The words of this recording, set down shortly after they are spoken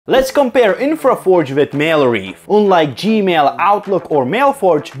Let's compare Infraforge with Mailreef. Unlike Gmail, Outlook or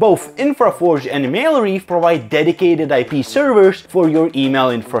Mailforge, both Infraforge and Mailreef provide dedicated IP servers for your email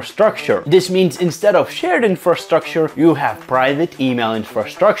infrastructure. This means instead of shared infrastructure, you have private email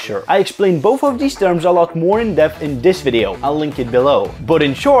infrastructure. I explain both of these terms a lot more in depth in this video. I'll link it below. But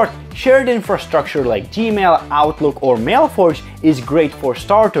in short, shared infrastructure like Gmail, Outlook or Mailforge is great for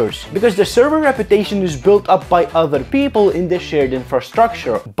starters because the server reputation is built up by other people in the shared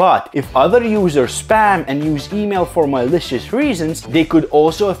infrastructure. But if other users spam and use email for malicious reasons, they could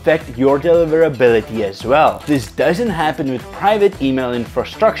also affect your deliverability as well. This doesn't happen with private email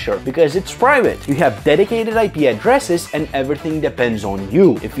infrastructure because it's private. You have dedicated IP addresses and everything depends on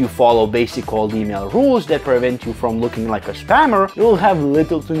you. If you follow basic cold email rules that prevent you from looking like a spammer, you'll have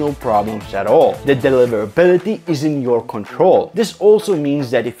little to no problems at all. The deliverability is in your control. This also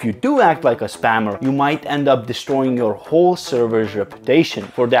means that if you do act like a spammer, you might end up destroying your whole server's reputation.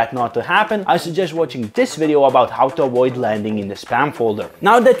 For that not to happen, I suggest watching this video about how to avoid landing in the spam folder.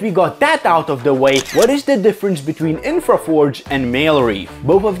 Now that we got that out of the way, what is the difference between Infraforge and Mailreef?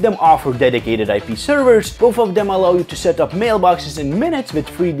 Both of them offer dedicated IP servers, both of them allow you to set up mailboxes in minutes with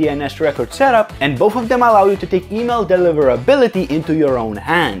free DNS record setup, and both of them allow you to take email deliverability into your own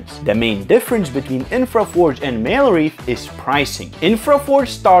hands. The main difference between Infraforge and Mailreef is pricing. Infraforge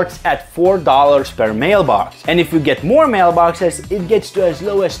starts at $4 per mailbox, and if you get more mailboxes, it gets to as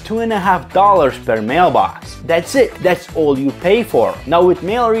low as $2.50 per mailbox. That's it. That's all you pay for. Now with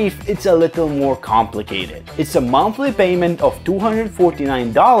Mailreef, it's a little more complicated. It's a monthly payment of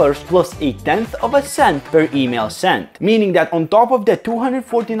 $249 plus a tenth of a cent per email sent, meaning that on top of the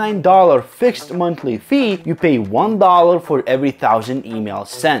 $249 fixed monthly fee, you pay $1 for every 1,000 emails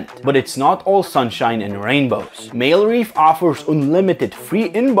sent. But it's not all sunshine and rainbows. Mailreef offers unlimited free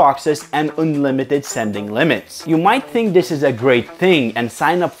inboxes and unlimited sending limits. You might think this is a great thing and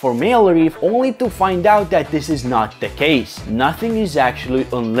sign up for Mailreef only to find out that this is not the case. Nothing is actually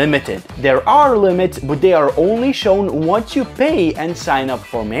unlimited. There are limits, but they are only shown once you pay and sign up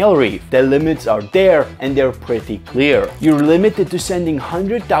for Mailreef. The limits are there and they're pretty clear. You're limited to sending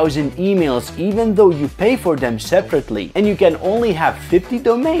 100,000 emails even though you pay for them separately, and you can only have 50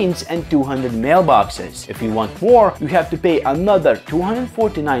 domains and 200 mailboxes. If you want more, you have to pay another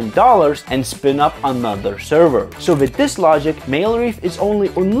 $249 and spin up another server. So with this logic, Mailreef is only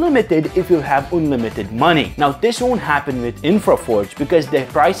unlimited if you have unlimited money. Now this won't happen with Infraforge because the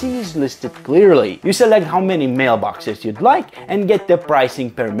pricing is listed clearly. You select how many mailboxes you'd like and get the pricing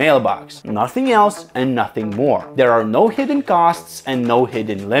per mailbox. Nothing else and nothing more. There are no hidden costs and no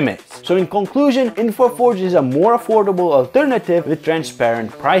hidden limits. So in conclusion, Infraforge is a more affordable alternative with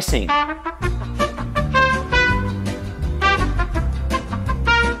transparent pricing.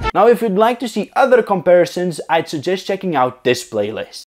 Now if you'd like to see other comparisons, I'd suggest checking out this playlist.